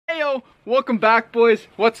Heyo, welcome back boys.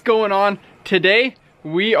 What's going on? Today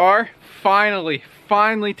we are finally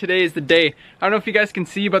today is the day. I don't know if you guys can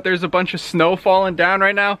see, but there's a bunch of snow falling down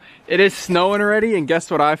right now. It is snowing already, and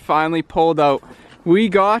guess what I finally pulled out? We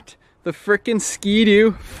got the frickin'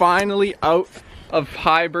 Ski-Doo finally out of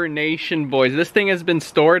hibernation, boys. This thing has been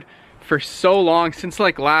stored for so long, since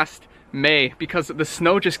like last May, because the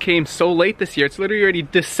snow just came so late this year. It's literally already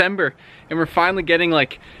December and we're finally getting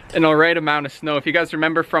like an alright amount of snow. If you guys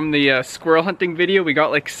remember from the squirrel hunting video, we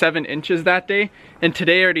got like 7 inches that day, and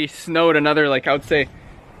today already snowed another, like, I would say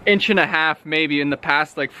 1.5 inches maybe in the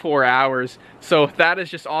past like 4 hours. So that is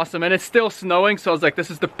just awesome, and it's still snowing, so I was like,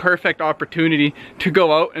 this is the perfect opportunity to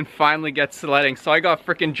go out and finally get sledding. So I got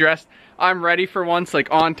freaking dressed. I'm ready for once, like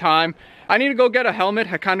on time. I need to go get a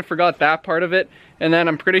helmet. I kind of forgot that part of it. And then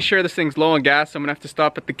I'm pretty sure this thing's low on gas, so I'm gonna have to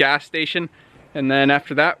stop at the gas station. And then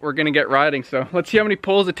after that, we're gonna get riding. So let's see how many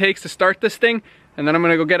pulls it takes to start this thing. And then I'm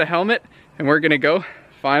gonna go get a helmet, and we're gonna go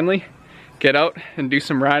finally get out and do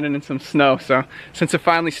some riding in some snow. So since it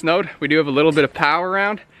finally snowed, we do have a little bit of power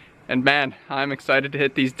around. And man, I'm excited to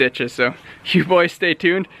hit these ditches. So you boys stay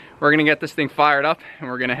tuned. We're gonna get this thing fired up and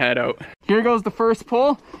we're gonna head out. Here goes the first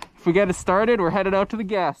pull. If we get it started, we're headed out to the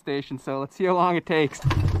gas station. So let's see how long it takes.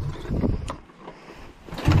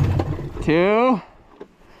 2,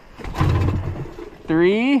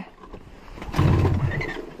 3.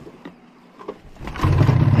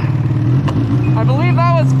 I believe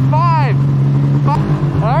that was 5.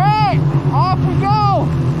 All right, off we go.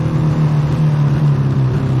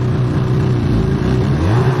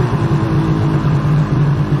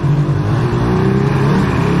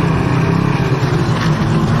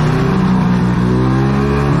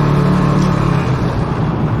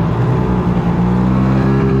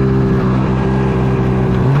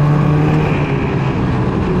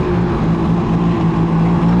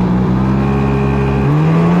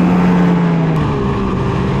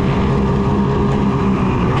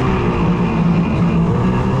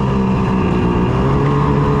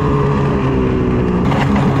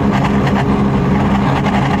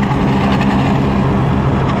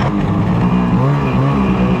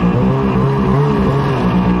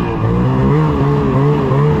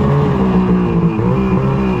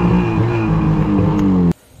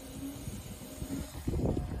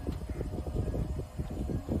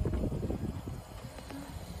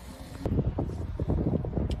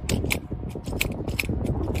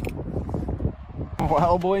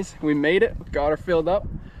 Well boys, we made it. Got her filled up.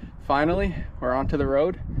 Finally, we're onto the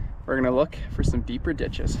road. We're gonna look for some deeper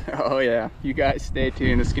ditches. Oh yeah, you guys stay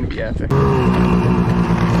tuned. It's gonna be epic.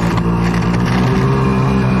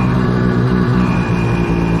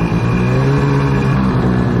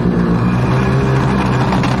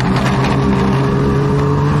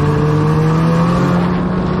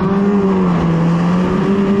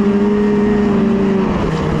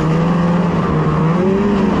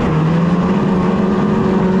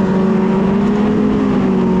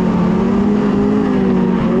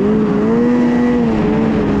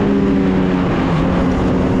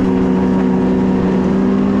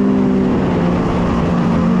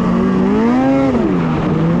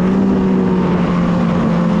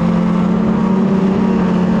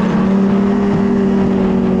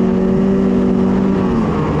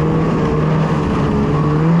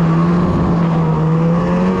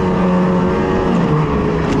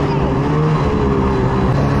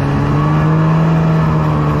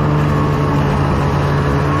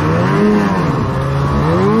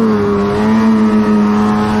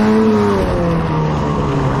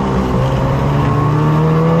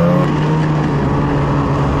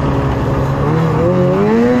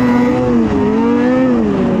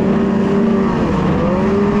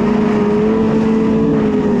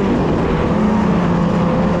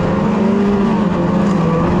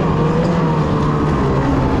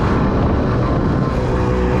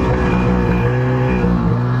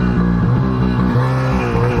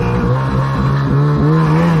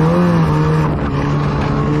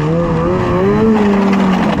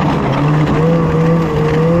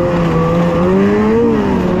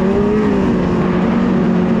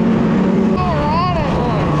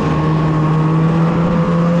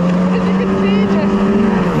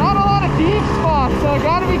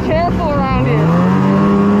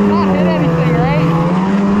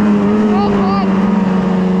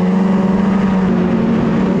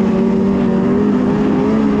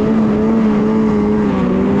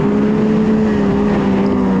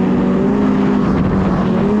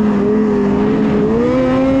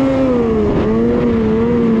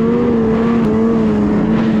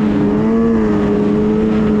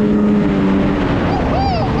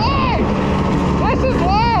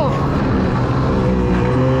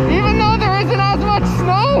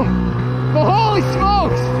 holy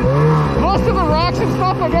smokes! Most of the rocks and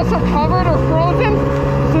stuff, I guess, are covered or frozen,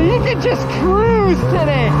 so you can just cruise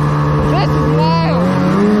today. This is wild.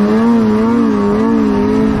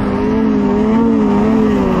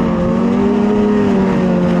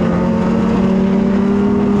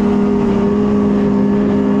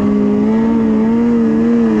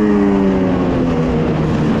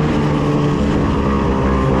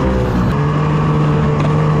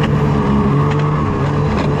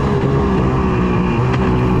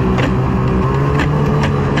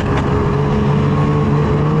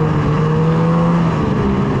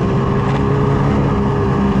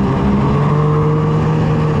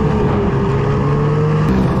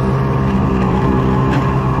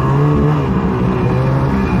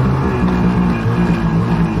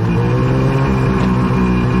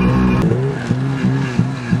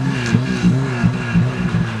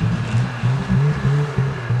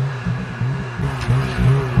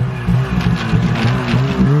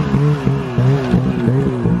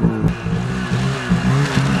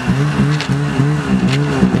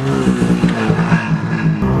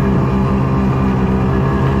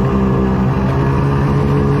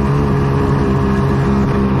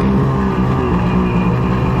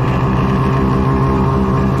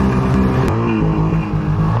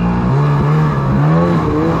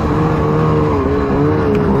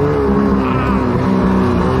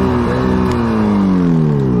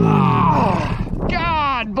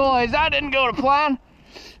 That didn't go to plan.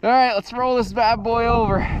 All right, let's roll this bad boy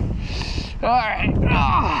over. All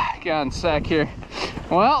right, get on sec here.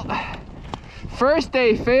 Well, first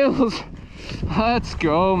day fails. Let's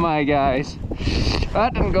go, my guys.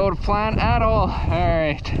 That didn't go to plan at all. All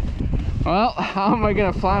right, well, how am I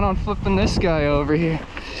gonna plan on flipping this guy over here?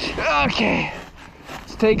 Okay,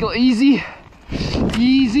 let's take it easy,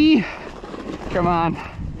 easy. Come on,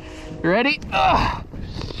 you ready?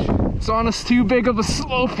 It's on us too big of a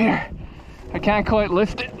slope here. I can't quite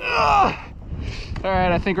lift it. All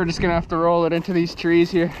right, I think we're just gonna have to roll it into these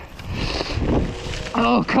trees here.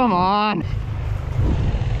 Oh, come on.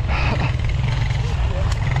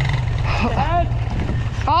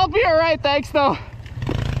 I'll be all right, thanks though.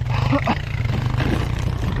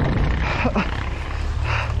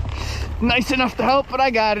 Nice enough to help, but I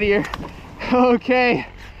got it here. Okay,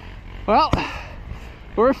 well,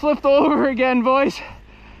 we're flipped over again, boys.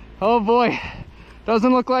 Oh boy,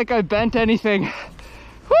 doesn't look like I bent anything.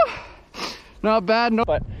 Whew. Not bad, no,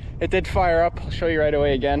 but it did fire up. I'll show you right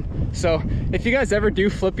away again. So if you guys ever do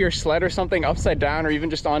flip your sled or something upside down or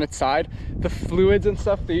even just on its side, the fluids and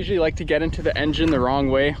stuff, they usually like to get into the engine the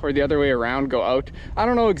wrong way or the other way around, go out. I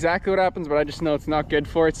don't know exactly what happens, but I just know it's not good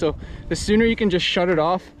for it. So the sooner you can just shut it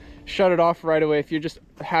off right away. If you just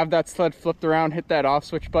have that sled flipped around, hit that off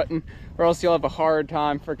switch button, or else you'll have a hard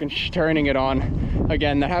time freaking turning it on.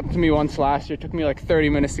 Again, that happened to me once last year. It took me like 30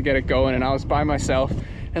 minutes to get it going, and I was by myself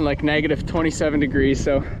in like negative 27 degrees.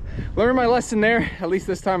 So learned my lesson there. At least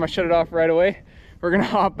this time I shut it off right away. We're gonna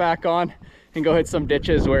hop back on and go hit some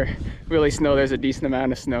ditches where we at least know there's a decent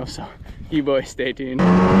amount of snow. So you boys stay tuned.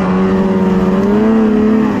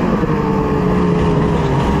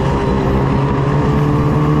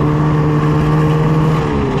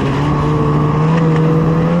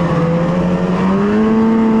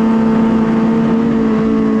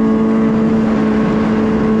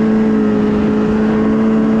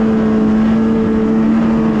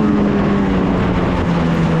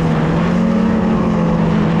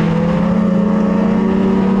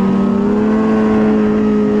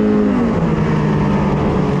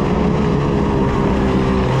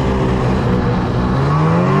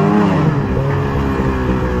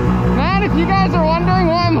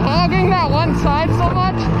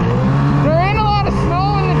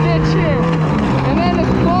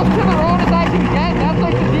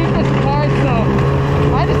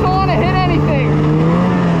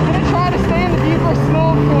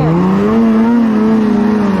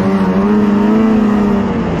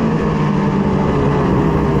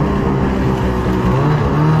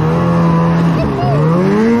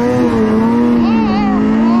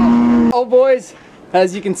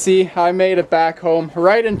 As you can see, I made it back home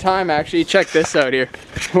right in time actually. Check this out here.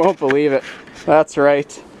 You won't believe it. That's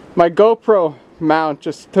right. My GoPro mount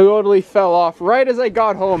just totally fell off right as I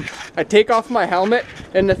got home. I take off my helmet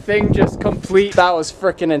and the thing just complete. That was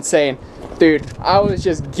freaking insane. Dude, I was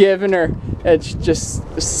just giving her. It's just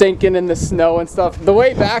sinking in the snow and stuff. The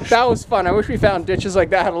way back, that was fun. I wish we found ditches like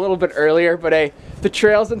that a little bit earlier, but hey, the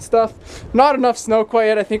trails and stuff, not enough snow quite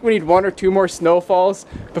yet. I think we need 1 or 2 more snowfalls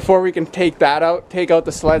before we can take that out, take out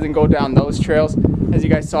the sleds and go down those trails. As you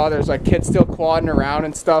guys saw, there's like kids still quadding around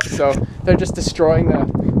and stuff, so they're just destroying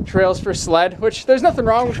trails for sled, which there's nothing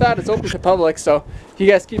wrong with that. It's open to public, so you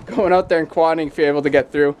guys keep going out there and quadding if you're able to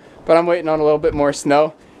get through. But I'm waiting on a little bit more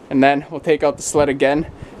snow, and then we'll take out the sled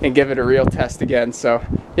again and give it a real test again. So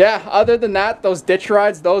yeah, other than that, those ditch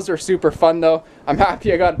rides, those are super fun though. I'm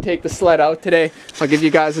happy I got to take the sled out today. I'll give you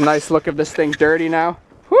guys a nice look of this thing dirty now.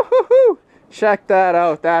 Woo-hoo-hoo! Check that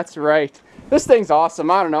out, that's right. This thing's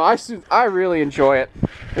awesome. I don't know, I really enjoy it.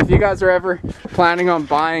 If you guys are ever planning on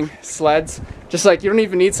buying sleds, just like, you don't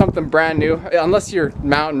even need something brand new, unless you're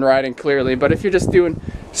mountain riding clearly, but if you're just doing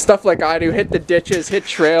stuff like I do, hit the ditches, hit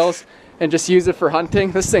trails, and just use it for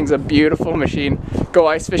hunting, this thing's a beautiful machine. Go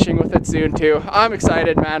ice fishing with it soon too. I'm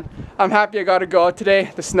excited, man. I'm happy I got to go out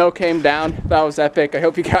today. The snow came down. That was epic. I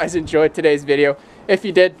hope you guys enjoyed today's video. If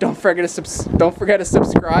you did, don't forget to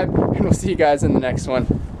subscribe, and we'll see you guys in the next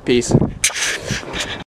one. Peace.